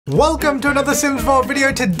Welcome to another Sims 4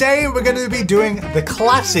 video. Today we're going to be doing the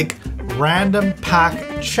classic random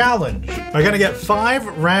pack challenge. We're going to get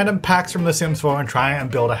 5 random packs from The Sims 4 and try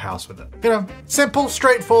and build a house with it. You know, simple,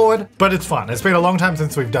 straightforward, but it's fun. It's been a long time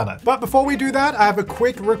since we've done it. But before we do that, I have a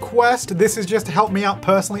quick request. This is just to help me out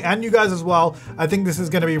personally and you guys as well. I think this is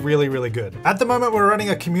going to be really, really good. At the moment, we're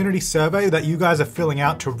running a community survey that you guys are filling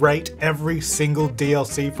out to rate every single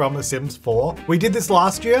DLC from The Sims 4. We did this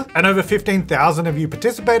last year and over 15,000 of you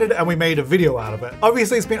participated and we made a video out of it.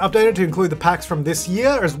 Obviously, it's been updated to include the packs from this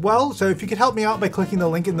year as well. So if you could help me out by clicking the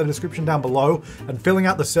link in the description down below and filling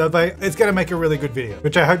out the survey, it's going to make a really good video,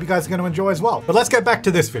 which I hope you guys are going to enjoy as well. But let's get back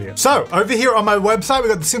to this video. So over here on my website, we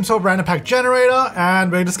got the Sims 4 random pack generator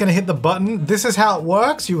and we're just going to hit the button. This is how it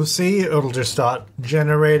works. You will see it'll just start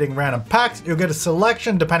generating random packs. You'll get a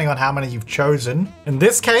selection depending on how many you've chosen. In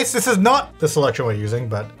this case, this is not the selection we're using,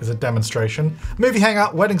 but is a demonstration. Movie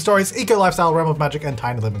hangout, wedding stories, eco lifestyle, realm of magic, and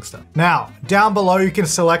tiny living stuff. Now, down below, you can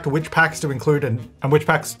select which packs to include and which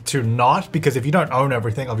packs to not, because if you don't own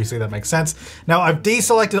everything, obviously that makes sense. Now, I've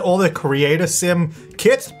deselected all the creator sim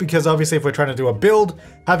kits because obviously if we're trying to do a build,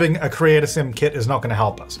 having a creator sim kit is not going to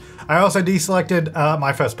help us. I also deselected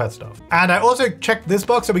my first pet stuff. And I also checked this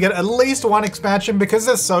box so we get at least 1 expansion because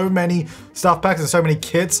there's so many stuff packs and so many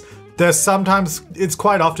kits. There's sometimes, it's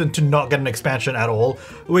quite often to not get an expansion at all,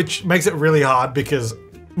 which makes it really hard because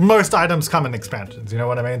most items come in expansions, you know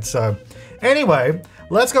what I mean? So anyway,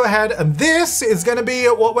 let's go ahead and this is gonna be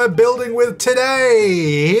what we're building with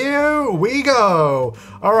today. Here we go.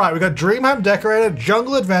 All right, we got Dream Home Decorator,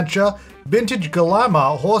 Jungle Adventure, Vintage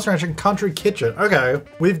Glamour, Horse Ranch, and Country Kitchen. Okay,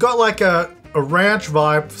 we've got like a ranch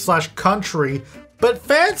vibe slash country, but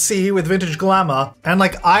fancy with Vintage Glamour, and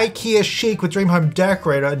like IKEA chic with Dream Home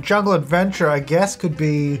Decorator, and Jungle Adventure, I guess could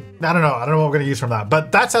be, I don't know what we're gonna use from that,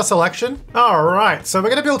 but that's our selection. All right, so we're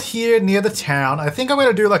gonna build here near the town. I think I'm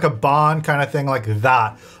gonna do like a barn kind of thing like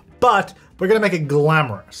that, but we're gonna make it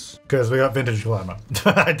glamorous because we got Vintage Glamour.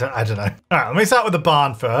 I don't know. All right, let me start with the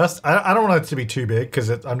barn first. I don't want it to be too big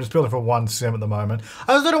because I'm just building for 1 sim at the moment.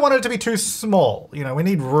 I also don't want it to be too small. You know, we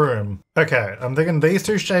need room. Okay, I'm thinking these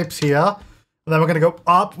 2 shapes here. And then we're gonna go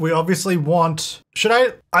up. We obviously want,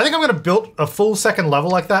 I think I'm gonna build a full 2nd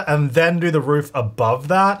level like that and then do the roof above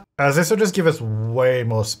that, as this will just give us way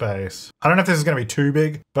more space. I don't know if this is gonna be too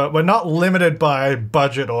big, but we're not limited by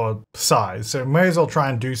budget or size. So may as well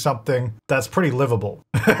try and do something that's pretty livable.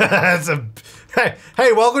 Hey,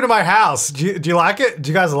 welcome to my house. Do you like it?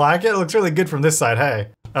 Do you guys like it? It looks really good from this side, hey.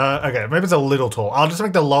 Okay, maybe it's a little tall. I'll just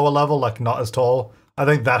make the lower level like not as tall. I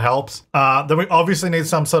think that helps. Then we obviously need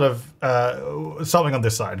some sort of something on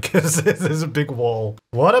this side because there's a big wall.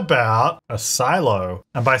 What about a silo?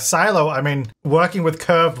 And by silo, I mean working with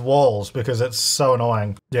curved walls because it's so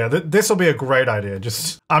annoying. Yeah, this will be a great idea.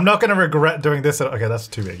 I'm not gonna regret doing this. Okay, that's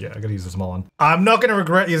too big. Yeah, I gotta use a small one. I'm not gonna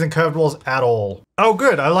regret using curved walls at all. Oh,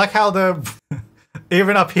 good. I like how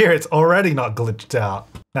even up here, it's already not glitched out.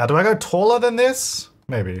 Now, do I go taller than this?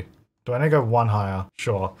 Maybe. Do I need to go 1 higher?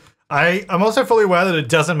 Sure. I'm also fully aware that it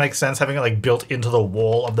doesn't make sense having it like built into the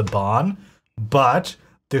wall of the barn, but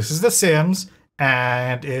this is The Sims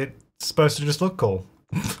and it's supposed to just look cool.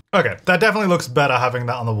 Okay, that definitely looks better having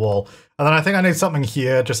that on the wall. And then I think I need something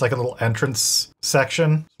here, just like a little entrance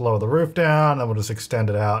section. Lower the roof down, and then we'll just extend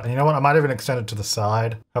it out. And you know what? I might even extend it to the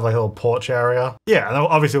side. Have like a little porch area. Yeah, and then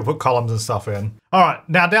obviously we'll put columns and stuff in. All right,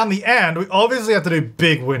 now down the end, we obviously have to do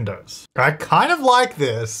big windows. I kind of like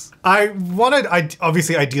this. I wanted,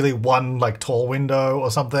 obviously, ideally 1 like tall window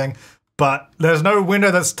or something, but there's no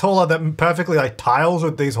window that's taller that perfectly like tiles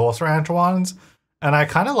with these horse ranch ones. And I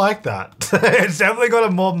kind of like that. It's definitely got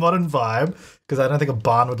a more modern vibe because I don't think a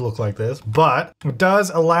barn would look like this, but it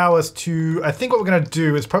does allow us to, I think what we're gonna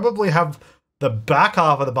do is probably have the back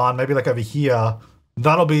half of the barn, maybe like over here.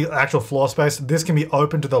 That'll be actual floor space. This can be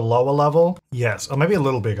open to the lower level. Yes, or maybe a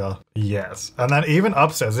little bigger. Yes, and then even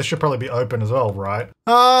upstairs, this should probably be open as well, right?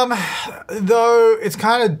 Though it's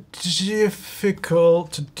kind of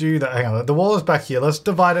difficult to do that. Hang on, the wall is back here. Let's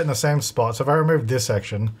divide it in the same spot. So if I remove this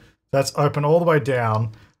section, that's open all the way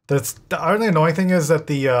down. The only annoying thing is that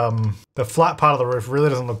the flat part of the roof really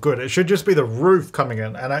doesn't look good. It should just be the roof coming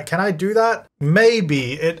in. And can I do that?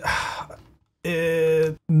 Maybe.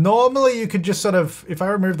 Normally you could just sort of, if I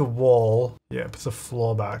remove the wall, yeah, it puts the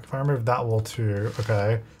floor back. If I remove that wall too,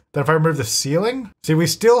 okay. Then if I remove the ceiling, see, we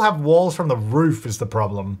still have walls from the roof is the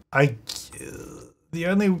problem. Yeah,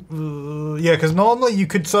 because normally you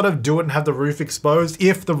could sort of do it and have the roof exposed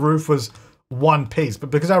if the roof was one piece,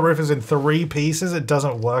 but because our roof is in 3 pieces, it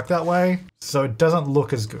doesn't work that way. So it doesn't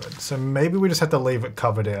look as good. So maybe we just have to leave it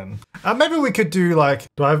covered in. Maybe we could do like,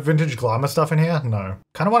 do I have vintage glamour stuff in here? No.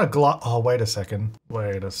 Kind of want a glass. Oh, wait a second.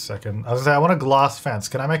 Wait a second. I was gonna say, I want a glass fence.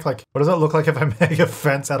 Can I make like, what does it look like if I make a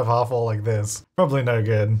fence out of half wall like this? Probably no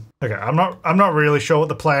good. Okay, I'm not really sure what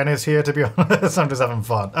the plan is here, to be honest. I'm just having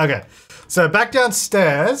fun. Okay, so back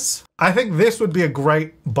downstairs, I think this would be a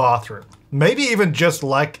great bathroom. Maybe even just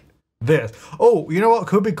like this. Oh, you know what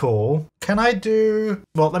could be cool? Can I do,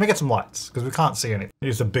 well, let me get some lights because we can't see anything.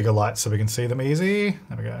 Use a bigger light so we can see them easy.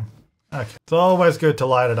 There we go. Okay, it's always good to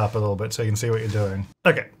light it up a little bit so you can see what you're doing.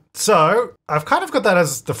 Okay, so I've kind of got that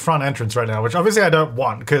as the front entrance right now, which obviously I don't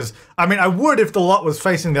want because, I mean, I would if the lot was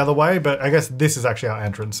facing the other way, but I guess this is actually our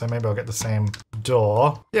entrance, so maybe I'll get the same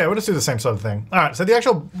door. Yeah, we'll just do the same sort of thing. All right, so the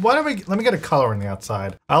actual, let me get a color on the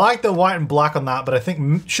outside. I like the white and black on that, but I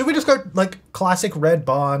think, should we just go like classic red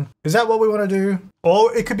barn? Is that what we want to do?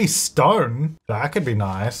 Or it could be stone. That could be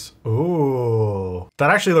nice. Ooh,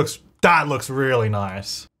 that looks really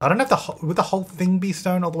nice. I don't know if would the whole thing be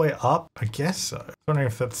stone all the way up? I guess so. I don't know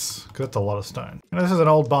if that's, because that's a lot of stone. You know, this is an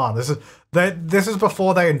old barn. This is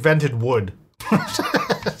before they invented wood.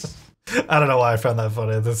 I don't know why I found that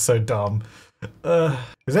funny. That's so dumb.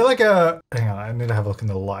 Is there like a, hang on, I need to have a look in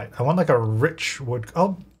the light. I want like a rich wood.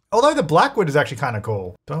 Oh, although the black wood is actually kind of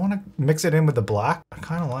cool. Do I want to mix it in with the black? I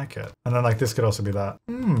kind of like it. And then like this could also be that.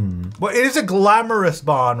 Well, it is a glamorous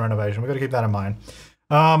barn renovation. We've got to keep that in mind.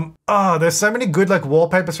 Oh, there's so many good like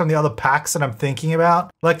wallpapers from the other packs that I'm thinking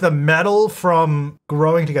about. Like the metal from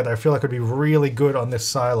Growing Together, I feel like would be really good on this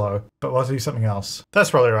silo, but we'll have to do something else.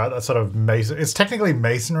 That's probably right. That's sort of mason. It's technically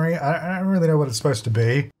masonry. I don't really know what it's supposed to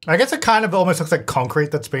be. I guess it kind of almost looks like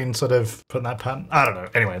concrete that's been sort of put in that pattern. I don't know.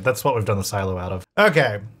 Anyway, that's what we've done the silo out of.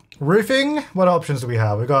 Okay, roofing. What options do we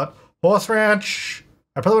have? We got horse ranch.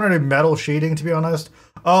 I probably want to do metal sheeting, to be honest.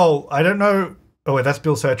 Oh, I don't know. Oh wait, that's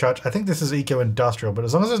bill surcharge. I think this is eco-industrial, but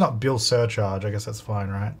as long as it's not bill surcharge, I guess that's fine,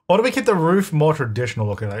 right? Or do we keep the roof more traditional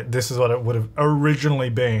looking? Like this is what it would have originally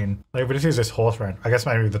been. Like if we just use this horse ranch, I guess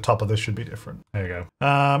maybe the top of this should be different. There you go.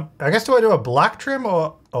 I guess do I do a black trim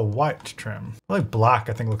or a white trim? I like black,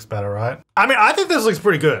 I think looks better, right? I mean, I think this looks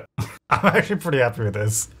pretty good. I'm actually pretty happy with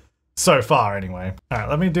this. So far, anyway. All right,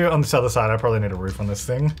 let me do it on this other side. I probably need a roof on this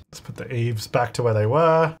thing. Let's put the eaves back to where they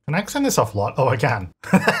were. Can I extend this off lot? Oh, I can.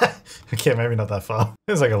 Okay, maybe not that far.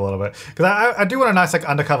 It's like a little bit. Because I do want a nice like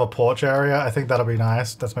undercover porch area. I think that'll be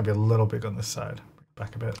nice. That's maybe a little big on this side.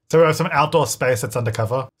 Back a bit. So we have some outdoor space that's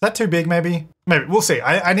undercover. Is that too big maybe? Maybe, we'll see.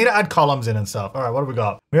 I need to add columns in and stuff. All right, what do we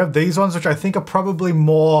got? We have these ones, which I think are probably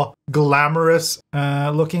more glamorous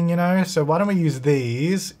looking, you know? So why don't we use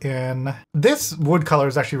these in, this wood color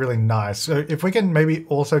is actually really nice. So if we can maybe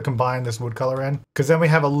also combine this wood color in, because then we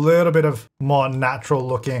have a little bit of more natural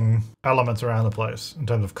looking elements around the place in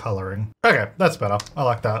terms of coloring. Okay, that's better. I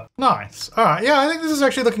like that. Nice. All right, yeah, I think this is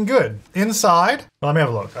actually looking good. Inside, well, let me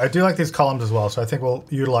have a look. I do like these columns as well, so I think we'll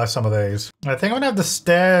utilize some of these. I think I'm gonna have the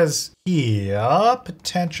stairs here,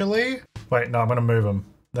 potentially. Wait, no, I'm gonna move them.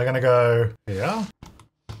 They're gonna go here.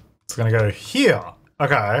 It's gonna go here.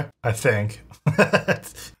 Okay, I think.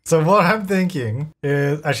 So what I'm thinking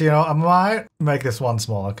is, actually, you know, I might make this one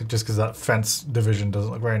smaller just because that fence division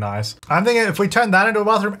doesn't look very nice. I'm thinking if we turn that into a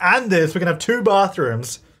bathroom and this, we can have 2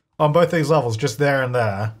 bathrooms on both these levels, just there and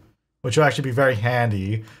there, which will actually be very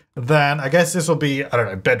handy. Then I guess this will be, I don't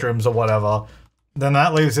know, bedrooms or whatever. Then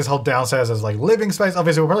that leaves this whole downstairs as like living space.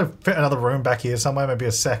 Obviously, we'll probably fit another room back here somewhere, maybe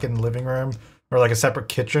a second living room or like a separate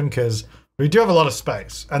kitchen because we do have a lot of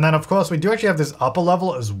space. And then of course we do actually have this upper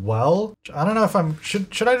level as well. I don't know if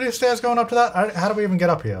should I do stairs going up to that? How do we even get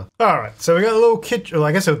up here? All right, so we got a little kitchen, well,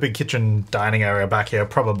 I guess it would be kitchen dining area back here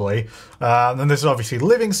probably. Then this is obviously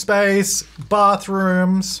living space,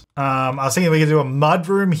 bathrooms. I was thinking we could do a mud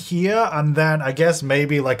room here and then I guess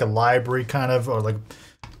maybe like a library kind of, or like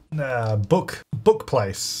book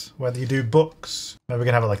place where you do books. Maybe we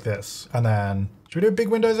can have it like this. And then should we do big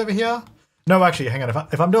windows over here? No, actually, hang on.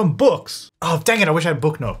 If I'm doing books, oh dang it! I wish I had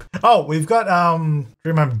book nook. Oh, we've got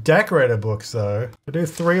decorator books though. We do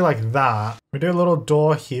 3 like that. We do a little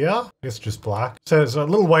door here. It's just black. So it's a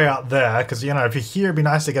little way out there because you know if you're here, it'd be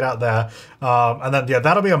nice to get out there. And then yeah,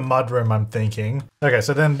 that'll be a mud room. I'm thinking. Okay,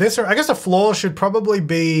 so then this, I guess the floor should probably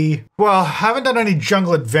be. Well, I haven't done any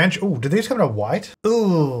jungle adventure. Ooh, do these come in a white?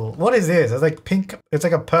 Ooh, what is this? It's like pink. It's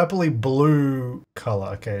like a purpley blue color.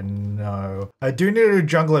 Okay, no. I do need to do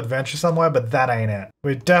jungle adventure somewhere, but that ain't it.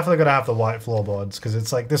 We're definitely gonna have the white floorboards because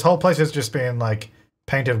it's like this whole place has just been like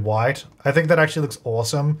painted white. I think that actually looks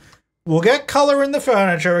awesome. We'll get color in the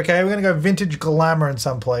furniture, okay? We're gonna go vintage glamour in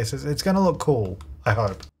some places. It's gonna look cool. I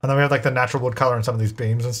hope. And then we have like the natural wood color in some of these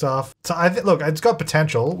beams and stuff. So I think, look, it's got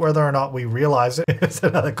potential. Whether or not we realize it is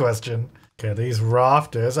another question. Okay, these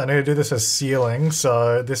rafters, I need to do this as ceiling.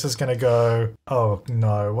 So this is going to go, oh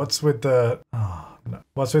no, what's with the, oh no.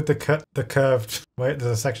 What's with the curved, wait,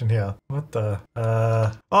 there's a section here. What the,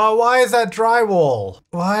 oh, why is that drywall?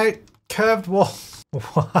 Why curved wall?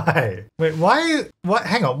 Why? Wait, why, what,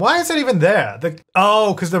 hang on, why is it even there?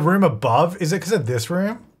 Oh, because the room above, is it because of this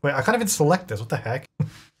room? Wait, I can't even select this, what the heck?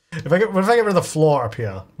 What if I get rid of the floor up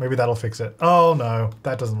here? Maybe that'll fix it. Oh no,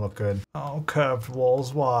 that doesn't look good. Oh, curved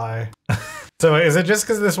walls, why? So is it just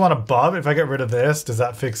because of this one above? If I get rid of this, does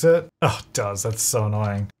that fix it? Oh, it does, that's so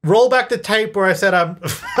annoying. Roll back the tape where I said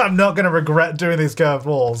I'm not gonna regret doing these curved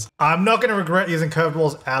walls. I'm not gonna regret using curved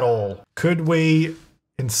walls at all. Could we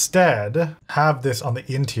instead have this on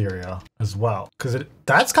the interior as well? Because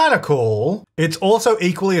that's kind of cool. It's also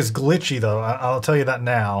equally as glitchy though, I'll tell you that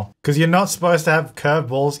now. Because you're not supposed to have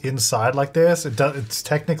curved walls inside like this. It's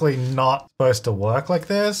technically not supposed to work like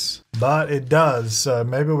this, but it does. So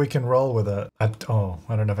maybe we can roll with it. I don't know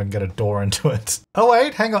if I can get a door into it. Oh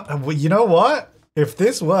wait, hang on. You know what? If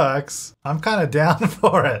this works, I'm kind of down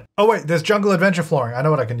for it. Oh wait, there's jungle adventure flooring. I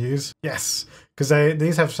know what I can use. Yes, because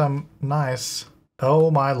these have some nice...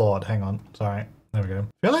 Oh my lord, hang on, sorry. There we go.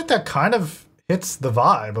 I feel like that kind of hits the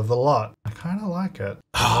vibe of the lot. I kind of like it.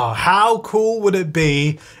 Oh, how cool would it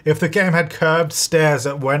be if the game had curved stairs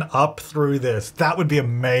that went up through this? That would be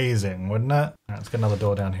amazing, wouldn't it? All right, let's get another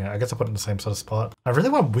door down here. I guess I'll put it in the same sort of spot. I really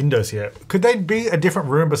want windows here. Could they be a different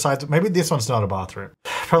room besides, maybe this one's not a bathroom.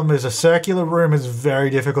 Problem is a circular room is very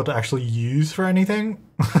difficult to actually use for anything.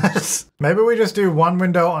 Maybe we just do one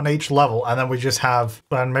window on each level and then we just have,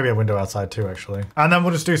 and maybe a window outside too actually. And then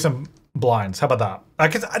we'll just do some blinds. How about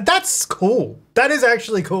that? That's cool. That is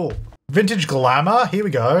actually cool. Vintage glamour. Here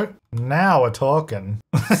we go. Now we're talking.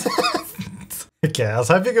 Okay, I was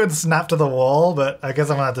hoping it would snap to the wall, but I guess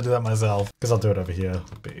I'm gonna have to do that myself because I'll do it over here.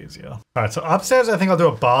 It'll be easier. All right, so upstairs, I think I'll do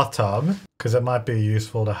a bathtub because it might be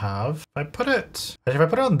useful to have. If I put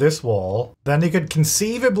it on this wall, then you could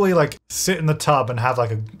conceivably like sit in the tub and have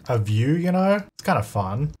like a view, you know? It's kind of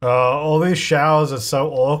fun. All these showers are so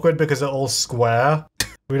awkward because they're all square.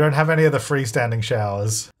 We don't have any of the freestanding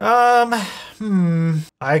showers.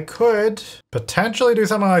 I could potentially do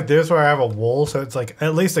something like this where I have a wall so it's like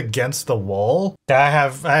at least against the wall. I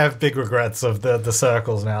have big regrets of the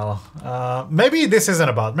circles now. Maybe this isn't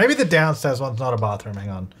a bath. Maybe the downstairs one's not a bathroom. Hang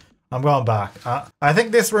on. I'm going back. I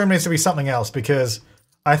think this room needs to be something else because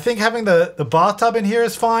I think having the bathtub in here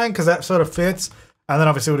is fine because that sort of fits. And then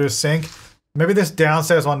obviously we'll do a sink. Maybe this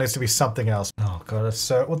downstairs one needs to be something else. Oh god,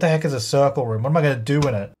 what the heck is a circle room? What am I gonna do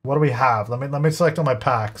in it? What do we have? Let me select all my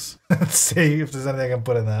packs. Let's see if there's anything I can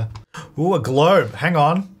put in there. Ooh, a globe. Hang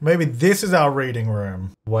on. Maybe this is our reading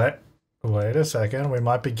room. Wait a second. We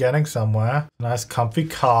might be getting somewhere. Nice comfy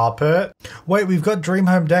carpet. Wait, we've got Dream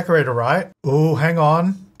Home Decorator, right? Ooh, hang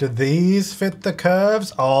on. Do these fit the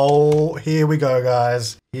curves? Oh, here we go,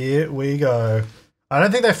 guys. Here we go. I don't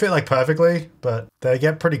think they fit like perfectly, but they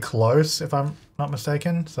get pretty close if I'm not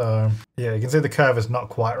mistaken. So yeah, you can see the curve is not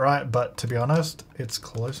quite right, but to be honest, it's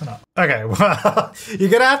close enough. Okay, well, you're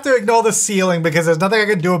gonna have to ignore the ceiling because there's nothing I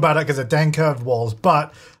can do about it because of dang curved walls,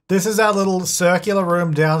 but this is our little circular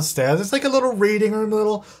room downstairs. It's like a little reading room,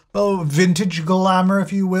 a little vintage glamour,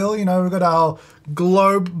 if you will. You know, we've got our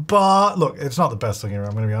globe bar. Look, it's not the best looking room,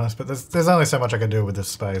 I'm gonna be honest, but there's only so much I can do with this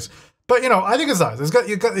space. But, you know, I think it's nice.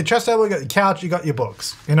 You've got your chest table, you got your couch, you got your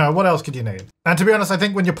books. You know, what else could you need? And to be honest, I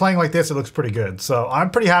think when you're playing like this, it looks pretty good. So I'm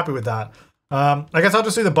pretty happy with that. I guess I'll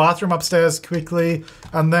just do the bathroom upstairs quickly.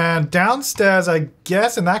 And then downstairs, I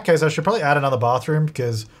guess in that case, I should probably add another bathroom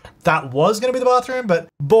because that was going to be the bathroom. But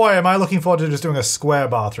boy, am I looking forward to just doing a square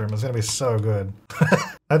bathroom. It's going to be so good.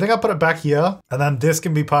 I think I'll put it back here. And then this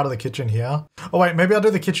can be part of the kitchen here. Oh, wait, maybe I'll do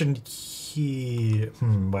the kitchen here.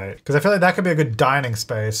 Wait, because I feel like that could be a good dining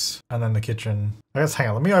space and then the kitchen. I guess, hang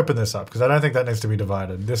on, let me open this up because I don't think that needs to be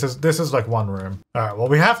divided. This is like one room. All right, well,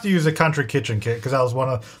 we have to use a country kitchen kit because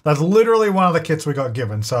that's literally one of the kits we got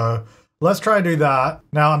given. So let's try to do that.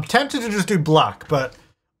 Now I'm tempted to just do black, but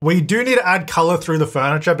we do need to add color through the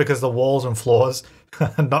furniture because the walls and floors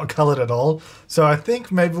are not colored at all. So I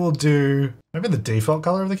think maybe we'll do, maybe the default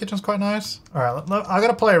color of the kitchen is quite nice. All right, I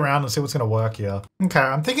gotta play around and see what's gonna work here. Okay,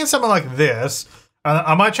 I'm thinking something like this.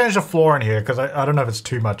 I might change the floor in here because I don't know if it's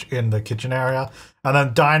too much in the kitchen area. And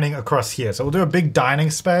then dining across here. So we'll do a big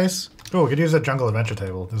dining space. Oh, we could use a jungle adventure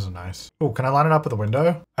table. This is nice. Oh, can I line it up with a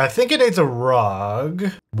window? I think it needs a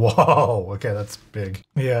rug. Whoa, okay, that's big.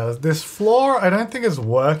 Yeah, this floor I don't think is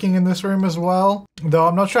working in this room as well. Though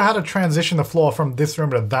I'm not sure how to transition the floor from this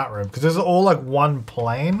room to that room because this is all like one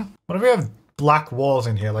plane. What if we have black walls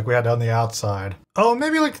in here like we had on the outside. Oh,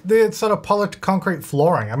 maybe like the sort of polished concrete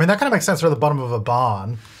flooring. I mean, that kind of makes sense for the bottom of a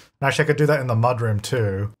barn. And actually, I could do that in the mudroom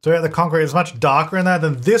too. So yeah, the concrete is much darker in there.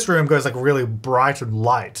 Then this room goes like really bright and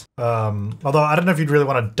light. Although I don't know if you'd really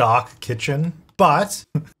want a dark kitchen, but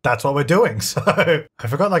that's what we're doing. So I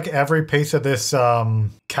forgot like every piece of this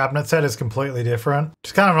cabinet set is completely different.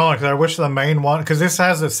 Just kind of annoying because I wish the main one, because this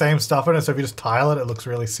has the same stuff in it. So if you just tile it, it looks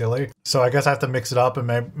really silly. So I guess I have to mix it up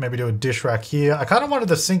and maybe do a dish rack here. I kind of wanted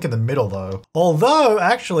the sink in the middle though. Although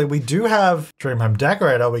actually we do have Dream Home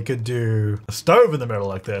Decorator. We could do a stove in the middle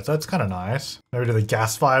like this. That's kind of nice. Maybe do the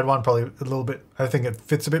gas fired one, probably a little bit. I think it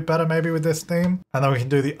fits a bit better maybe with this theme. And then we can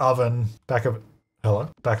do the oven back of it. Hello.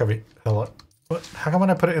 What? How come when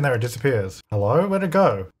I put it in there, it disappears? Hello? Where'd it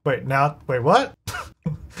go? Wait, what?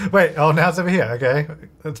 Wait, oh, now it's over here. Okay,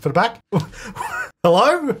 let's put it back.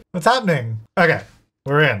 Hello? What's happening? Okay,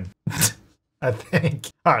 we're in. I think.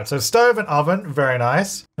 All right, so stove and oven, very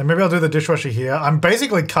nice. And maybe I'll do the dishwasher here. I'm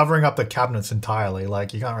basically covering up the cabinets entirely.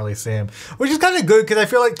 Like, you can't really see them, which is kind of good because I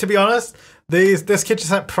feel like, to be honest, this kitchen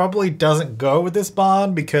set probably doesn't go with this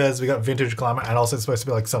barn because we got vintage glamour and also it's supposed to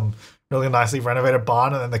be like some really nicely renovated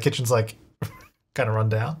barn and then the kitchen's like kind of run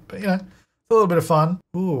down, but you know, a little bit of fun.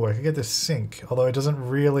 Ooh, I could get this sink, although it doesn't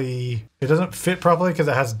fit properly because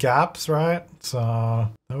it has gaps, right? So,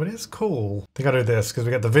 no, it is cool. I think I'll do this because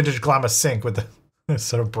we got the vintage glamour sink with the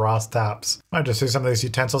sort of brass taps. Might just do some of these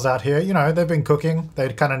utensils out here. You know, they've been cooking.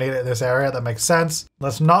 They kind of need it in this area. That makes sense.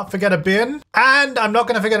 Let's not forget a bin. And I'm not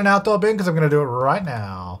going to forget an outdoor bin because I'm going to do it right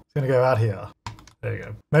now. It's going to go out here. There you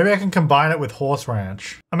go. Maybe I can combine it with Horse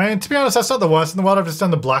Ranch. I mean, to be honest, that's not the worst in the world. I've just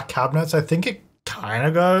done the black cabinets. I think it kind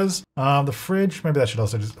of goes. The fridge, maybe that should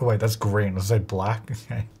also just, oh wait, that's green. Let's say black.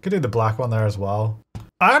 Okay. Could do the black one there as well.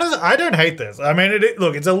 I don't hate this. I mean,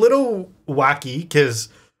 look, it's a little wacky because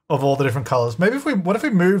of all the different colors. Maybe what if we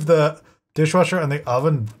move the dishwasher and the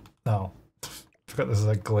oven? No, I forgot this is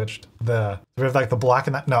like glitched there. We have like the black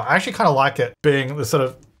and that. No, I actually kind of like it being the sort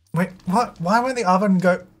of, wait, what? Why won't the oven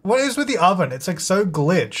go? What is with the oven? It's like so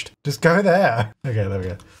glitched. Just go there. Okay, there we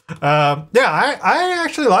go. Yeah, I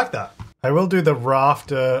actually like that. I will do the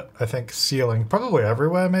rafter, I think, ceiling, probably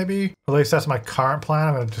everywhere, maybe. At least that's my current plan.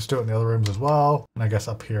 I'm going to just do it in the other rooms as well. And I guess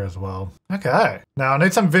up here as well. Okay. Now I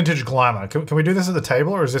need some vintage glamour. Can we do this at the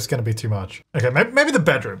table or is this going to be too much? Okay, maybe the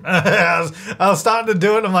bedroom. I was starting to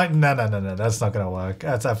do it. I'm like, no, that's not going to work.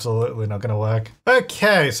 That's absolutely not going to work.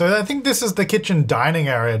 Okay, so I think this is the kitchen dining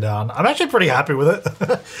area done. I'm actually pretty happy with it.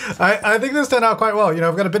 I think this turned out quite well. You know,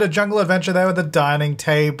 I've got a bit of jungle adventure there with the dining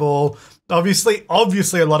table. Obviously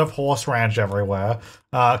a lot of Horse Ranch everywhere.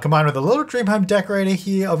 Combined with a little Dream Home Decorator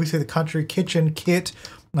here. Obviously the country kitchen kit.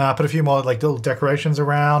 Put a few more like little decorations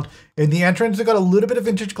around. In the entrance, we've got a little bit of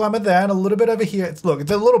vintage glamour there and a little bit over here. It's a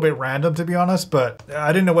little bit random to be honest, but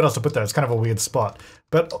I didn't know what else to put there. It's kind of a weird spot.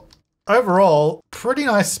 But overall, pretty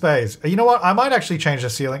nice space. You know what? I might actually change the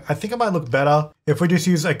ceiling. I think it might look better if we just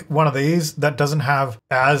use like one of these that doesn't have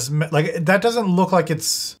that doesn't look like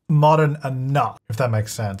it's modern enough, if that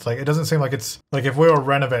makes sense. Like it doesn't seem like it's like if we were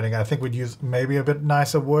renovating, I think we'd use maybe a bit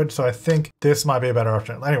nicer wood. So I think this might be a better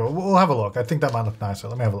option. Anyway, we'll have a look. I think that might look nicer.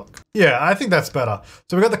 Let me have a look. Yeah, I think that's better.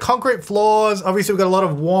 So we've got the concrete floors. Obviously we've got a lot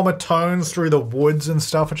of warmer tones through the woods and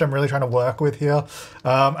stuff, which I'm really trying to work with here.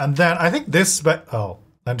 And then I think this,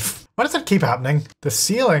 and why does that keep happening? The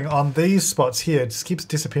ceiling on these spots here just keeps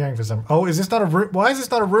disappearing for some. Oh, is this not a room? Why is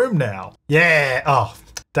this not a room now? Yeah. Oh,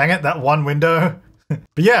 dang it. That one window.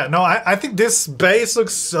 But yeah, no, I think this base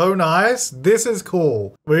looks so nice. This is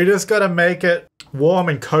cool. We just got to make it warm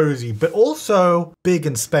and cozy, but also big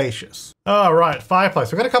and spacious. All right,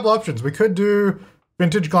 fireplace. We've got a couple options. We could do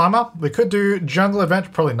vintage glamour. We could do jungle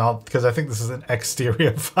adventure. Probably not, because I think this is an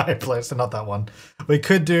exterior fireplace and not that one. We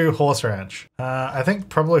could do Horse Ranch. I think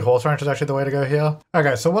probably Horse Ranch is actually the way to go here.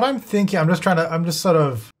 Okay, so what I'm thinking, I'm just sort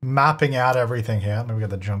of mapping out everything here. Maybe we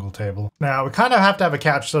got the jungle table. Now, we kind of have to have a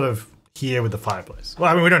couch sort of here with the fireplace.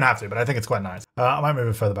 Well, I mean, we don't have to, but I think it's quite nice. I might move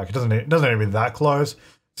it further back. It doesn't need to be that close.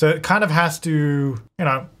 So it kind of has to, you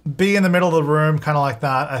know, be in the middle of the room, kind of like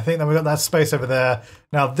that. I think that we got that space over there.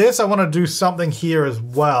 Now this, I want to do something here as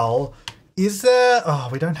well. Is there, oh,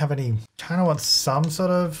 we don't have any, kind of want some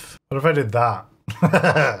sort of, what if I did that?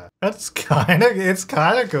 It's kind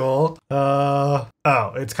of cool. Oh,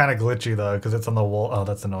 it's kind of glitchy though, because it's on the wall. Oh,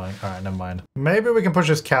 that's annoying. All right, never mind. Maybe we can push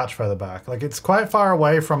this couch further back. Like it's quite far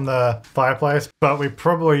away from the fireplace, but we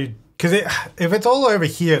probably, because if it's all over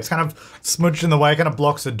here, it's kind of smudged in the way, kind of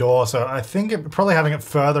blocks the door. So I think probably having it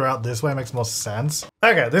further out this way makes more sense.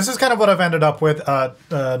 Okay, this is kind of what I've ended up with. Not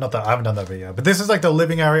that I haven't done that video, but this is like the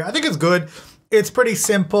living area. I think it's good. It's pretty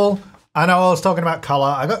simple. I know I was talking about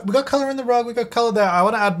color. We got color in the rug, we got color there. I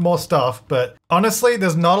want to add more stuff, but honestly,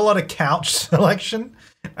 there's not a lot of couch selection,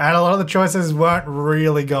 and a lot of the choices weren't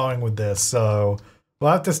really going with this, so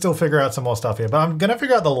we'll have to still figure out some more stuff here. But I'm gonna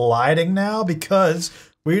figure out the lighting now because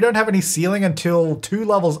we don't have any ceiling until 2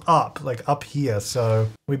 levels up, like up here. So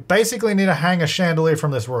we basically need to hang a chandelier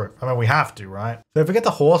from this roof. I mean, we have to, right? So if we get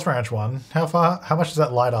the horse ranch one, how much does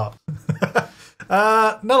that light up?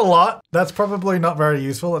 Not a lot. That's probably not very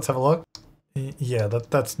useful. Let's have a look. Yeah,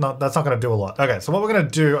 that's not going to do a lot. Okay, so what we're going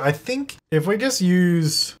to do, I think if we just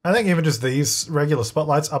use, I think even just these regular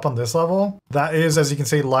spotlights up on this level, that is, as you can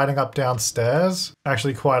see, lighting up downstairs,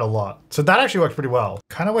 actually quite a lot. So that actually works pretty well.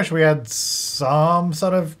 Kind of wish we had some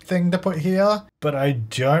sort of thing to put here, but I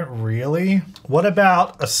don't really. What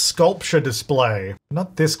about a sculpture display?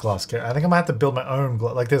 Not this glass kit. I think I might have to build my own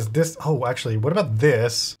glass. Like there's this, oh, actually, what about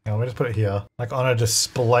this? Let me just put it here, like on a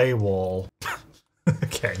display wall.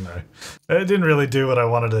 Okay, no. It didn't really do what I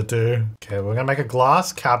wanted it to do. Okay, we're gonna make a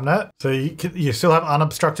glass cabinet. So you still have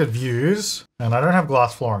unobstructed views. And I don't have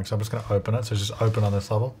glass flooring, so I'm just gonna open it. So just open on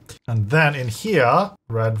this level. And then in here,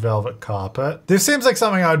 red velvet carpet. This seems like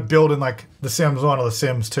something I'd build in like The Sims 1 or The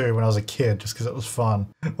Sims 2 when I was a kid, just because it was fun.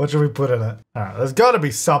 What should we put in it? All right, there's gotta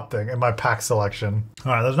be something in my pack selection.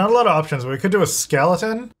 All right, there's not a lot of options. We could do a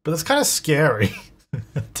skeleton, but it's kind of scary.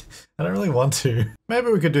 I don't really want to.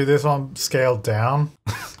 Maybe we could do this one scaled down.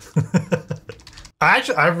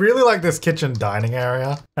 I really like this kitchen dining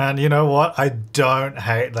area. And you know what? I don't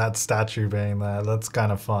hate that statue being there. That's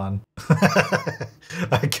kind of fun.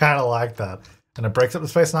 I kind of like that. And it breaks up the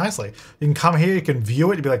space nicely. You can come here, you can view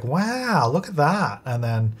it, you'd be like, wow, look at that. And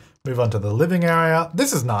then move on to the living area.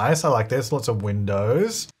 This is nice. I like this. Lots of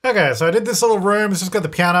windows. Okay, so I did this little room. It's just got the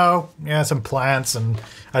piano, yeah, some plants, and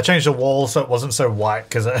I changed the wall so it wasn't so white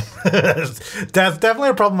because that's definitely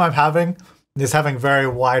a problem I'm having. Is having very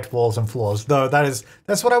white walls and floors. Though that's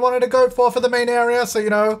what I wanted to go for the main area. So, you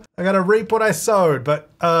know, I gotta reap what I sowed. But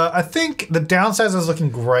I think the downstairs is looking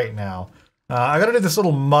great now. I gotta do this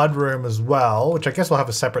little mud room as well, which I guess will have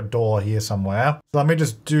a separate door here somewhere. So let me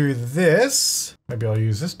just do this. Maybe I'll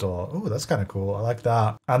use this door. Oh, that's kind of cool. I like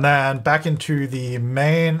that. And then back into the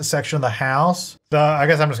main section of the house. So I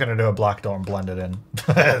guess I'm just gonna do a black door and blend it in.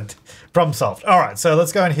 Problem solved. All right, so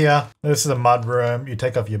let's go in here. This is a mud room. You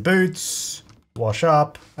take off your boots, wash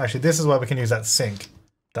up. Actually, this is where we can use that sink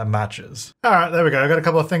that matches. All right, there we go. I got a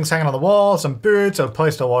couple of things hanging on the wall, some boots, a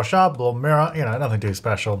place to wash up, a little mirror, you know, nothing too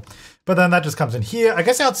special. But then that just comes in here. I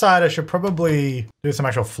guess outside I should probably do some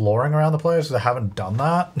actual flooring around the place because I haven't done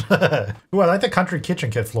that. Ooh, I like the country kitchen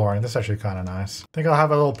kit flooring. This is actually kind of nice. I think I'll have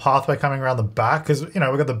a little pathway coming around the back because, you know,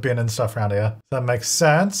 we've got the bin and stuff around here. So that makes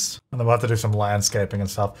sense. And then we'll have to do some landscaping and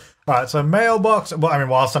stuff. All right, so mailbox. Well, I mean,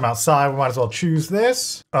 whilst I'm outside, we might as well choose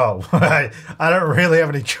this. Oh, I don't really have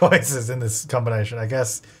any choices in this combination. I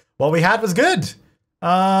guess what we had was good.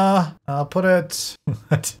 I'll put it,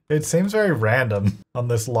 it seems very random on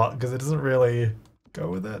this lot because it doesn't really go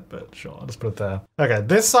with it, but sure, I'll just put it there. Okay,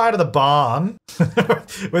 this side of the barn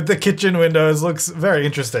with the kitchen windows looks very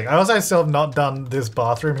interesting. I also still have not done this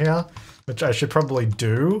bathroom here, which I should probably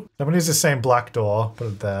do. I'm gonna use the same black door, put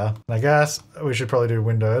it there. And I guess we should probably do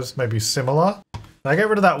windows, maybe similar. I get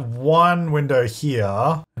rid of that one window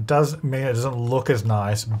here. It does mean it doesn't look as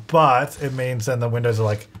nice, but it means then the windows are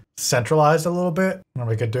like centralized a little bit. And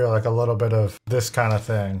we could do like a little bit of this kind of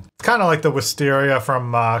thing. It's kind of like the wisteria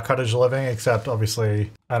from Cottage Living, except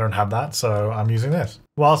obviously I don't have that, so I'm using this.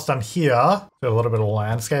 Whilst I'm here, do a little bit of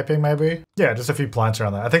landscaping maybe. Yeah, just a few plants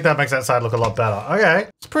around there. I think that makes that side look a lot better. Okay,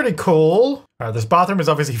 it's pretty cool. All right, this bathroom is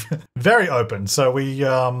obviously very open, so we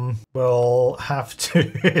will have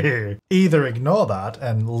to either ignore that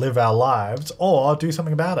and live our lives or do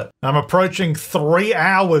something about it. I'm approaching 3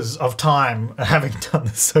 hours of time having done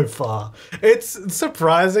this so far. It's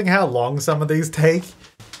surprising how long some of these take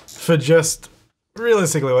for just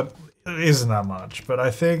realistically what isn't that much, but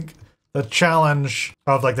I think the challenge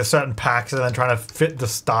of like the certain packs and then trying to fit the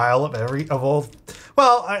style of all.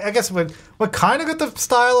 Well, I guess we're kind of got the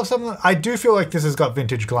style of something. I do feel like this has got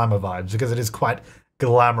vintage glamour vibes because it is quite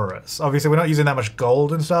glamorous. Obviously, we're not using that much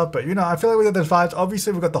gold and stuff, but you know, I feel like we got those vibes.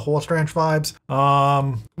 Obviously, we've got the horse ranch vibes.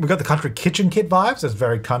 We got the country kitchen kit vibes. That's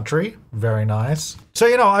very country, very nice. So,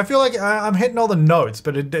 you know, I feel like I'm hitting all the notes,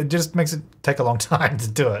 but it just makes it take a long time to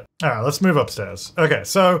do it. All right, let's move upstairs. Okay,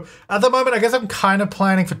 so at the moment, I guess I'm kind of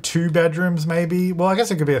planning for 2 bedrooms, maybe. Well, I guess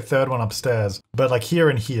it could be a 3rd one upstairs, but like here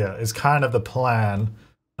and here is kind of the plan.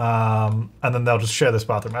 And then they'll just share this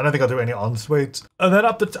bathroom. I don't think I'll do any en-suites. And then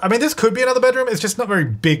I mean, this could be another bedroom. It's just not very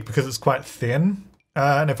big because it's quite thin.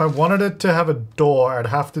 And if I wanted it to have a door, I'd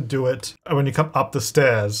have to do it when you come up the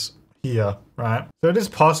stairs here, right? So it is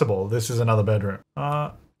possible this is another bedroom.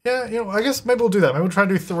 Yeah, you know, I guess maybe we'll do that. Maybe we'll try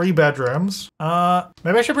to do 3 bedrooms.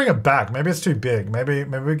 Maybe I should bring it back. Maybe it's too big. Maybe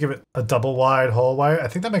we give it a double wide hallway. I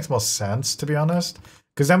think that makes more sense, to be honest.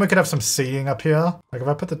 Because then we could have some seating up here. Like if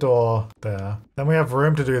I put the door there, then we have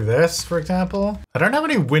room to do this, for example. I don't have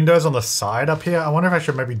any windows on the side up here. I wonder if I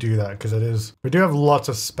should maybe do that because we do have lots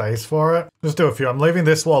of space for it. Just do a few. I'm leaving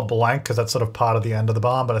this wall blank because that's sort of part of the end of the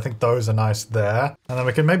barn, but I think those are nice there. And then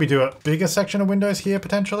we can maybe do a bigger section of windows here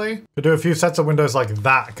potentially. We'll do a few sets of windows like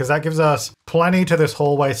that because that gives us plenty to this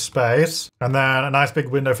hallway space. And then a nice big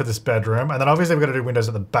window for this bedroom. And then obviously we're going to do windows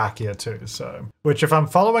at the back here too. So, which if I'm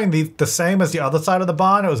following the same as the other side of the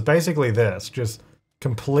barn, it was basically this, just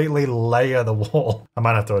completely layer the wall. I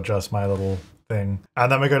might have to adjust my little thing.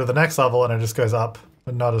 And then we go to the next level and it just goes up,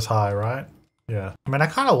 but not as high, right? Yeah. I mean, I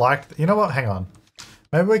kind of like, you know what? Hang on.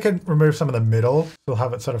 Maybe we could remove some of the middle. We'll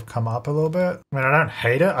have it sort of come up a little bit. I mean, I don't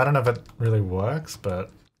hate it. I don't know if it really works, but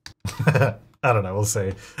I don't know. We'll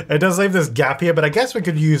see. It does leave this gap here, but I guess we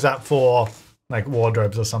could use that for like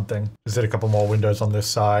wardrobes or something. Just did a couple more windows on this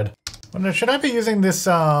side. Should I be using this,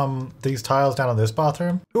 these tiles down on this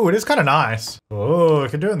bathroom? Ooh, it is kind of nice. Oh, I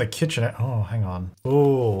could do it in the kitchen. Oh, hang on.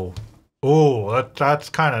 Ooh. Ooh, that's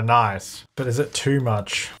kind of nice. But is it too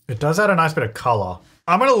much? It does add a nice bit of color.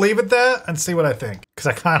 I'm going to leave it there and see what I think. Because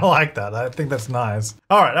I kind of like that. I think that's nice.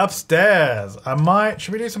 All right, upstairs.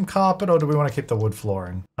 Should we do some carpet or do we want to keep the wood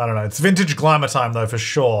flooring? I don't know. It's vintage glamour time though, for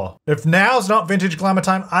sure. If now's not vintage glamour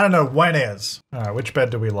time, I don't know when is. All right, which bed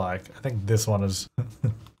do we like? I think this one is...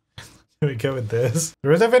 we go with this.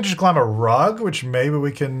 There is a vintage glamour rug, which maybe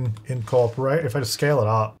we can incorporate. If I just scale it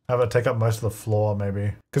up, have it take up most of the floor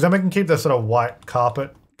maybe. Because then we can keep this sort of white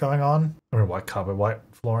carpet going on. I mean, white carpet, white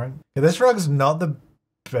flooring. Yeah, this rug's not the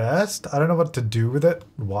best. I don't know what to do with it.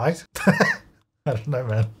 White? I don't know,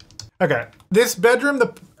 man. Okay, this bedroom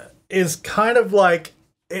is kind of like,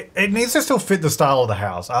 it needs to still fit the style of the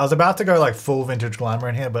house. I was about to go like full vintage glamour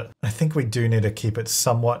in here, but I think we do need to keep it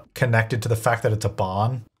somewhat connected to the fact that it's a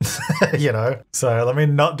barn, you know? So let me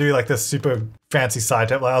not do like this super fancy side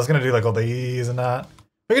table. I was gonna do like all these and that.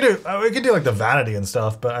 We could do like the vanity and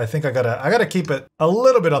stuff, but I think I gotta keep it a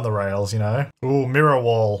little bit on the rails, you know? Ooh, mirror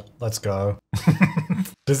wall. Let's go.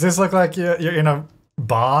 Does this look like you're in a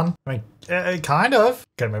barn? I mean, kind of.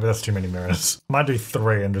 Okay, maybe that's too many mirrors. Might do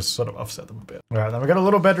 3 and just sort of offset them a bit. All right, then we got a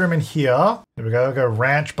little bedroom in here. Here we go,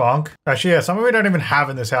 ranch bunk. Actually, yeah, something we don't even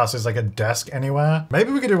have in this house is like a desk anywhere.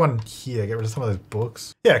 Maybe we could do one here, get rid of some of those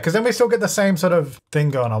books. Yeah, because then we still get the same sort of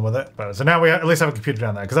thing going on with it. But, so now we at least have a computer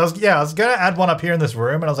down there. Because I was gonna add one up here in this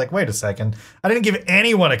room and I was like, wait a second. I didn't give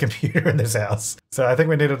anyone a computer in this house. So I think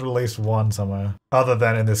we needed at least one somewhere other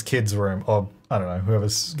than in this kid's room or I don't know,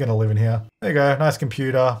 whoever's gonna live in here. There you go, nice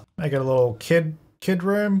computer. Make it a little kid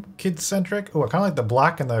room, kid-centric. Oh, I kind of like the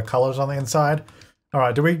black and the colors on the inside. All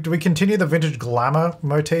right, do we continue the vintage glamour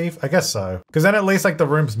motif? I guess so. Because then at least like the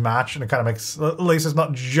rooms match and it kind of makes, at least it's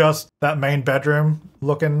not just that main bedroom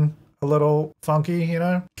looking a little funky, you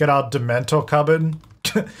know? Get our Dementor cupboard.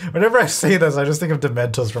 Whenever I see this, I just think of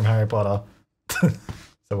Dementors from Harry Potter.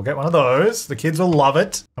 So we'll get one of those. The kids will love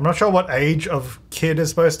it. I'm not sure what age of kid is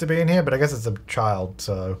supposed to be in here, but I guess it's a child,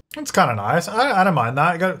 so it's kind of nice. I don't mind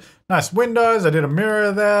that. I got nice windows. I did a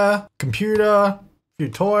mirror there, computer, a few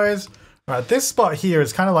toys. All right, this spot here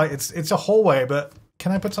is kind of like, it's a hallway, but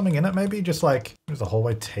can I put something in it maybe? Just like, there's a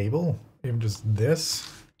hallway table, even just this,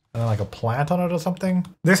 and then like a plant on it or something.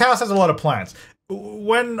 This house has a lot of plants.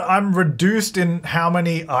 When I'm reduced in how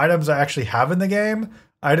many items I actually have in the game,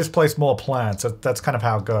 I just place more plants. That's kind of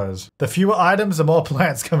how it goes. The fewer items, the more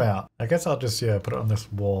plants come out. I guess I'll just, yeah, put it on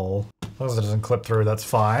this wall. As long as it doesn't clip through, that's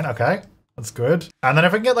fine. Okay, that's good. And then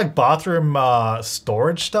if I can get like bathroom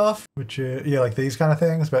storage stuff, which, yeah, like these kind of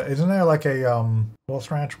things, but isn't there like a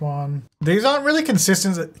horse ranch one? These aren't really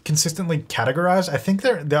consistently categorized. I think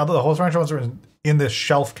the horse ranch ones are in this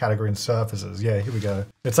shelf category in surfaces. Yeah, here we go.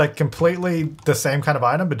 It's like completely the same kind of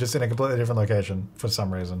item, but just in a completely different location for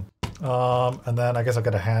some reason. And then I guess I've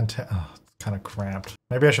got a hand towel. Oh, it's kind of cramped.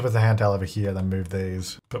 Maybe I should put the hand towel over here, then move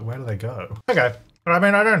these. But where do they go? Okay. I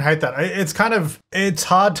mean, I don't hate that. It's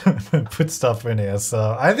hard to put stuff in here,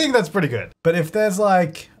 so I think that's pretty good. But if there's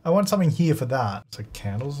like, I want something here for that. It's like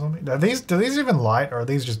candles or something. Do these even light or are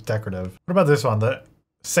these just decorative? What about this one? The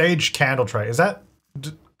sage candle tray. Is that,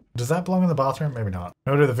 does that belong in the bathroom? Maybe not.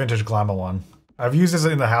 I'll do the vintage glamour one. I've used this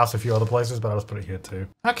in the house a few other places, but I'll just put it here too.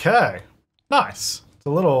 Okay. Nice. It's a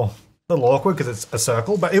little A little awkward because it's a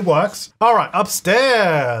circle, but it works. All right,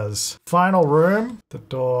 upstairs. Final room. The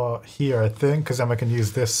door here, I think, because then we can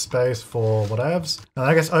use this space for whatevs. And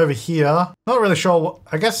I guess over here, not really sure what,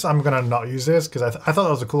 I guess I'm gonna not use this because I thought that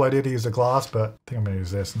was a cool idea to use the glass, but I think I'm gonna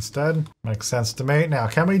use this instead. Makes sense to me. Now,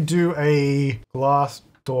 can we do a glass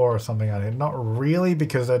door or something out here? Not really,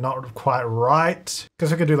 because they're not quite right.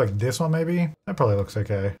 Guess we could do like this one maybe. That probably looks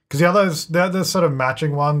okay. Because the others, the sort of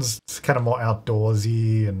matching ones, it's kind of more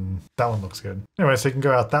outdoorsy, and that one looks good. Anyway, so you can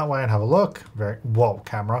go out that way and have a look. Whoa,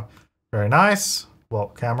 camera. Very nice. Whoa,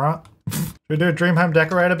 camera. Should we do a dream home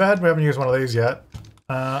decorator bed? We haven't used one of these yet.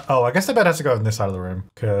 Oh, I guess the bed has to go in this side of the room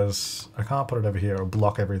because I can't put it over here or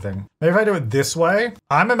block everything. Maybe if I do it this way,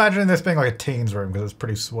 I'm imagining this being like a teen's room because it's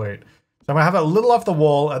pretty sweet. So I'm gonna have it a little off the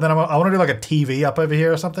wall, and then I want to do like a TV up over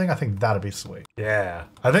here or something. I think that'd be sweet. Yeah.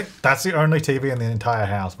 I think that's the only TV in the entire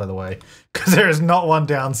house, by the way, because there is not one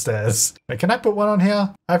downstairs. Wait, can I put one on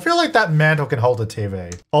here? I feel like that mantle can hold a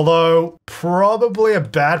TV. Although, probably a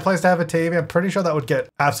bad place to have a TV. I'm pretty sure that would get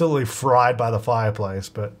absolutely fried by the fireplace,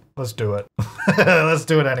 but let's do it. Let's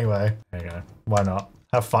do it anyway. There you go. Why not?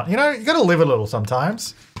 Have fun. You know, you gotta live a little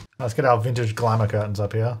sometimes. Let's get our vintage glamour curtains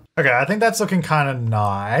up here. Okay, I think that's looking kind of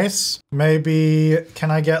nice. Maybe,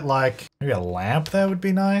 can I get like, maybe a lamp there would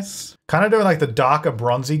be nice. Kind of doing like the darker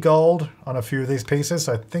bronzy gold on a few of these pieces,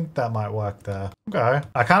 so I think that might work there. Okay.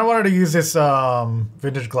 I kind of wanted to use this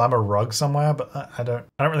vintage glamour rug somewhere, but I don't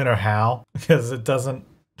really know how, because it doesn't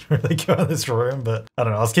really go in this room, but I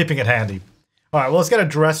don't know, I was keeping it handy. All right, well, let's get a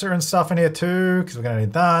dresser and stuff in here too, because we're gonna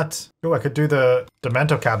need that. Oh, I could do the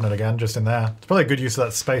Demento cabinet again, just in there. It's probably a good use of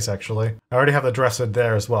that space, actually. I already have the dresser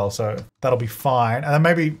there as well, so that'll be fine. And then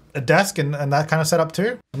maybe a desk and that kind of setup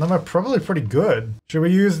too. And then we're probably pretty good. Should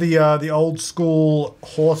we use the old school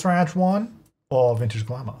horse ranch one? Or vintage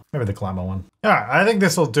glamour? Maybe the glamour one. All right, I think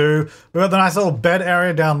this will do. We've got the nice little bed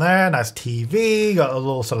area down there, nice TV, got a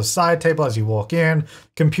little sort of side table as you walk in,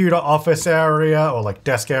 computer office area or like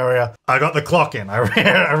desk area. I got the clock in.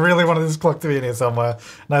 I really wanted this clock to be in here somewhere.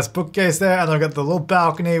 Nice bookcase there, and then I've got the little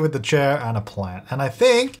balcony with the chair and a plant. And I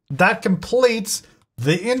think that completes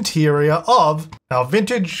the interior of our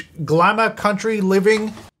vintage glamour country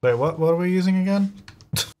living. Wait, what are we using again?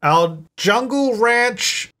 Our jungle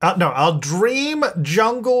ranch, our dream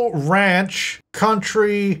jungle ranch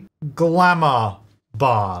country glamour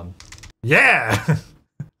barn. Yeah.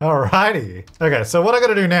 Alrighty. Okay, so what I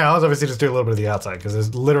gotta do now is obviously just do a little bit of the outside because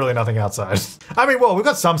there's literally nothing outside. I mean, well, we've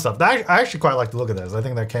got some stuff. I actually quite like the look of this. I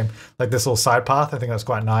think that came like this little side path. I think that's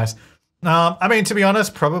quite nice. I mean, to be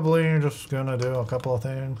honest, probably just gonna do a couple of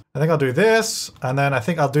things. I think I'll do this, and then I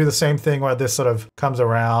think I'll do the same thing where this sort of comes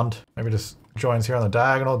around. Maybe just joins here on the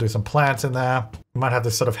diagonal, do some plants in there. We might have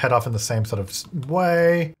this sort of head off in the same sort of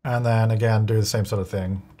way, and then again do the same sort of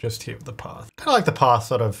thing just here with the path. Kind of like the path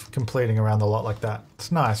sort of completing around the lot like that.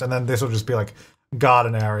 It's nice. And then this will just be like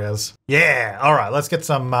garden areas. Yeah. All right, let's get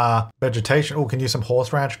some vegetation. Oh, can use some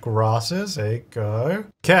horse ranch grasses. There you go.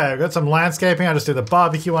 Okay, I've got some landscaping. I just do the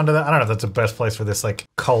barbecue under that. I don't know if that's the best place for this like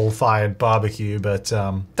coal-fired barbecue, but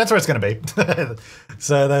that's where it's gonna be.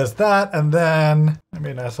 So there's that, and then maybe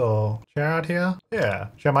a nice little chair out here. Yeah,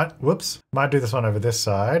 might do this one over this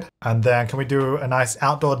side. And then can we do a nice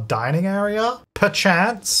outdoor dining area?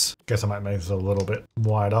 Perchance. Guess I might make this a little bit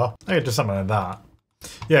wider. Maybe just something like that.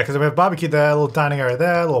 Yeah, because we have barbecue there, a little dining area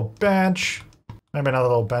there, a little bench. Maybe another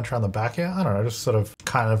little bench around the back here. I don't know, just sort of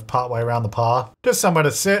kind of part way around the path. Just somewhere to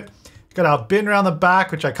sit. Got our bin around the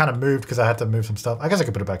back, which I kind of moved because I had to move some stuff. I guess I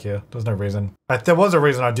could put it back here. There's no reason. There was a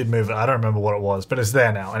reason I did move it. I don't remember what it was, but it's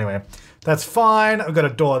there now. Anyway, that's fine. I've got a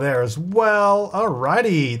door there as well.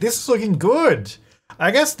 Alrighty, this is looking good. I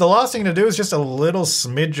guess the last thing to do is just a little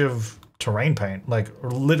smidge of terrain paint, like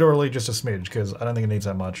literally just a smidge, because I don't think it needs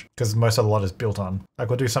that much because most of the lot is built on. Like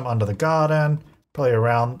we'll do some under the garden, probably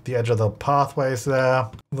around the edge of the pathways there,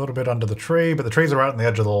 a little bit under the tree, but the trees are right on the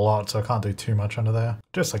edge of the lot, so I can't do too much under there.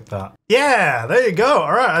 Just like that. Yeah, there you go.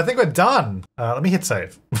 All right, I think we're done. Let me hit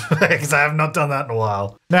save because I have not done that in a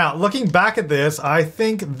while. Now, looking back at this, I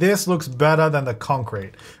think this looks better than the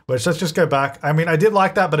concrete, which let's just go back. I mean, I did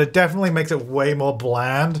like that, but it definitely makes it way more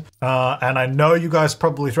bland. And I know you guys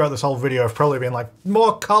probably throughout this whole video have probably been like,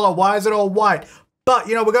 more color, why is it all white? But,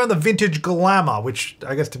 you know, we're going the vintage glamour, which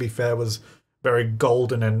I guess to be fair was very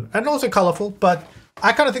golden and also colorful, but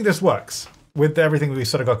I kind of think this works with everything we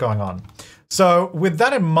sort of got going on. So with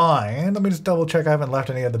that in mind, let me just double check I haven't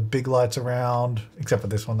left any of the big lights around, except for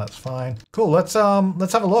this one, that's fine. Cool, let's have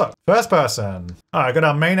a look. First person. All right, got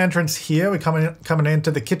our main entrance here. We're coming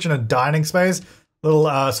into the kitchen and dining space.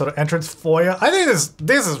 little sort of entrance foyer. I think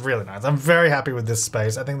this is really nice. I'm very happy with this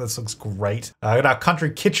space. I think this looks great. Got our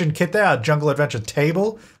country kitchen kit there, our jungle adventure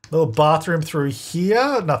table, little bathroom through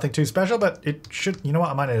here. Nothing too special, but it should, you know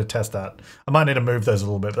what? I might need to test that. I might need to move those a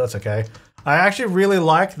little bit, but that's okay. I actually really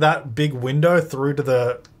like that big window through to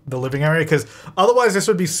the living area, because otherwise this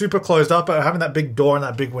would be super closed up, but having that big door and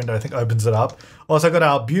that big window I think opens it up. Also got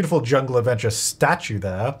our beautiful jungle adventure statue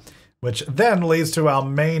there, which then leads to our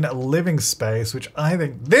main living space, which I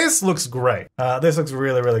think this looks great. This looks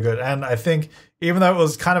really, really good. And I think even though it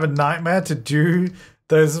was kind of a nightmare to do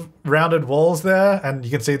those rounded walls there, and you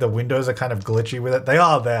can see the windows are kind of glitchy with it. They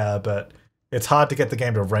are there, but it's hard to get the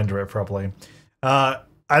game to render it properly. I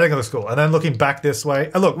think it looks cool. And then looking back this way,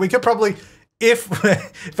 look, we could probably, if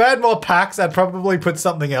I had more packs, I'd probably put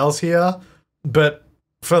something else here. But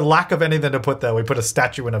for lack of anything to put there, we put a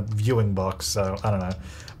statue in a viewing box, so I don't know.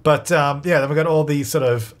 But yeah, then we've got all these sort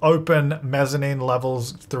of open mezzanine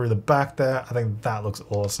levels through the back there. I think that looks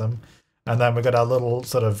awesome. And then we've got our little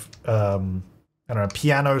sort of, I don't know,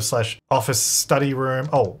 piano slash office study room.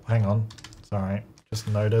 Oh, hang on. Sorry. Just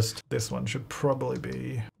noticed this one should probably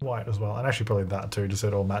be white as well. And actually probably that too, just so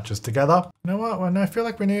it all matches together. You know what? Well, I feel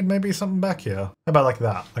like we need maybe something back here. How about like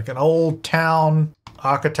that? Like an old town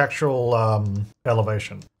architectural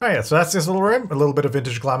elevation. Oh yeah, so that's this little room. A little bit of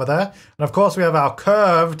vintage glamour there. And of course we have our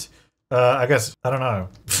curved, I guess, I don't know,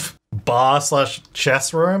 bar slash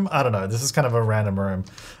chess room. I don't know. This is kind of a random room.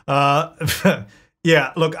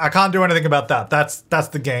 Yeah, look, I can't do anything about that. That's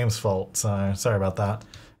the game's fault. So sorry about that.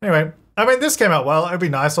 Anyway, I mean, this came out well. It'd be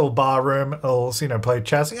nice, little bar room, little, you know, play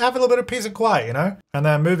chess. Have a little bit of peace and quiet, you know? And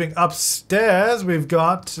then moving upstairs, we've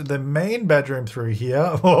got the main bedroom through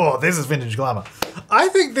here. Oh, this is vintage glamour. I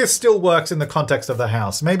think this still works in the context of the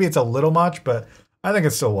house. Maybe it's a little much, but I think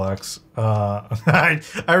it still works. I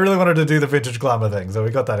really wanted to do the vintage glamour thing, so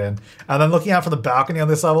we got that in. And then looking out from the balcony on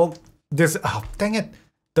this level, oh, dang it.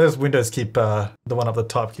 Those windows keep, the one up the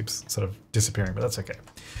top keeps sort of disappearing, but that's okay.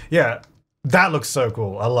 Yeah. That looks so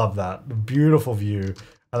cool. I love that. Beautiful view.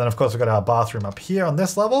 And then of course we've got our bathroom up here on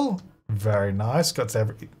this level. Very nice.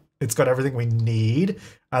 It's got everything we need.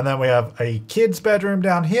 And then we have a kid's bedroom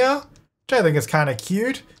down here, which I think is kind of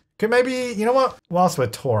cute. Could maybe, you know what? Whilst we're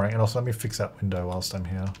touring, and also let me fix that window whilst I'm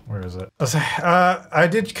here. Where is it? I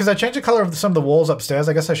did, because I changed the color of some of the walls upstairs.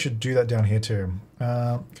 I guess I should do that down here too.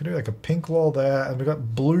 Could do like a pink wall there, and we've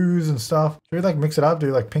got blues and stuff. Should we like mix it up,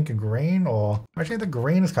 do like pink and green, or actually the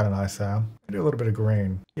green is kind of nice there. Do a little bit of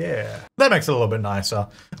green. Yeah, that makes it a little bit nicer.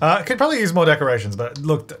 Could probably use more decorations, but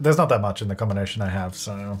look, there's not that much in the combination I have,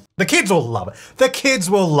 so. The kids will love it. The kids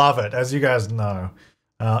will love it, as you guys know.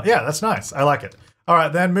 Yeah, that's nice. I like it. All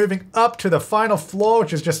right, then moving up to the final floor,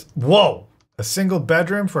 which is just, whoa, a single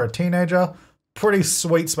bedroom for a teenager. Pretty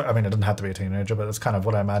sweet space. I mean, it doesn't have to be a teenager, but that's kind of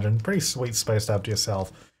what I imagine. Pretty sweet space to have to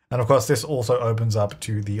yourself. And of course, this also opens up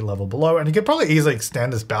to the level below. And you could probably easily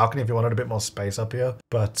extend this balcony if you wanted a bit more space up here.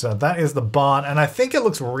 But that is the barn. And I think it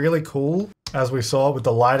looks really cool, as we saw with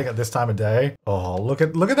the lighting at this time of day. Oh, look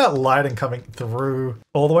at that lighting coming through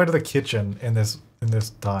all the way to the kitchen in this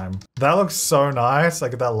time. That looks so nice.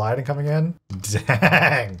 Like that lighting coming in.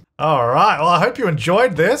 Dang. All right. Well, I hope you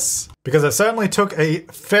enjoyed this, because it certainly took a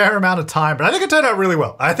fair amount of time, but I think it turned out really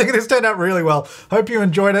well. I think this turned out really well. Hope you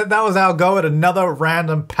enjoyed it. That was our go at another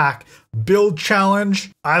random pack build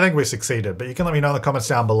challenge. I think we succeeded, but you can let me know in the comments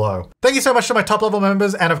down below. Thank you so much to my top level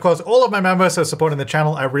members, and of course all of my members who are supporting the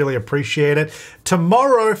channel. I really appreciate it.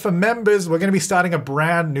 Tomorrow for members, we're going to be starting a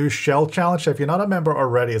brand new shell challenge. So if you're not a member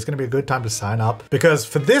already, it's going to be a good time to sign up, because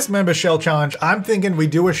for this member shell challenge, I'm thinking we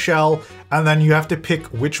do a shell and then you have to pick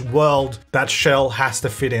which world that shell has to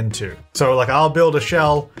fit into. So like I'll build a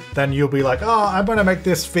shell, then you'll be like, oh, I'm going to make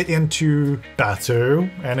this fit into Batu.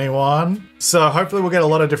 Anyone? So hopefully we'll get a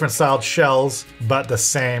lot of different styled shells, but the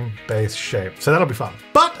same base shape. So that'll be fun.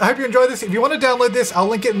 But I hope you enjoyed this. If you want to download this, I'll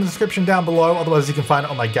link it in the description down below. Otherwise you can find it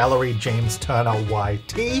on my gallery, James Turner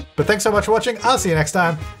YT. But thanks so much for watching. I'll see you next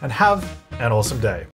time, and have an awesome day.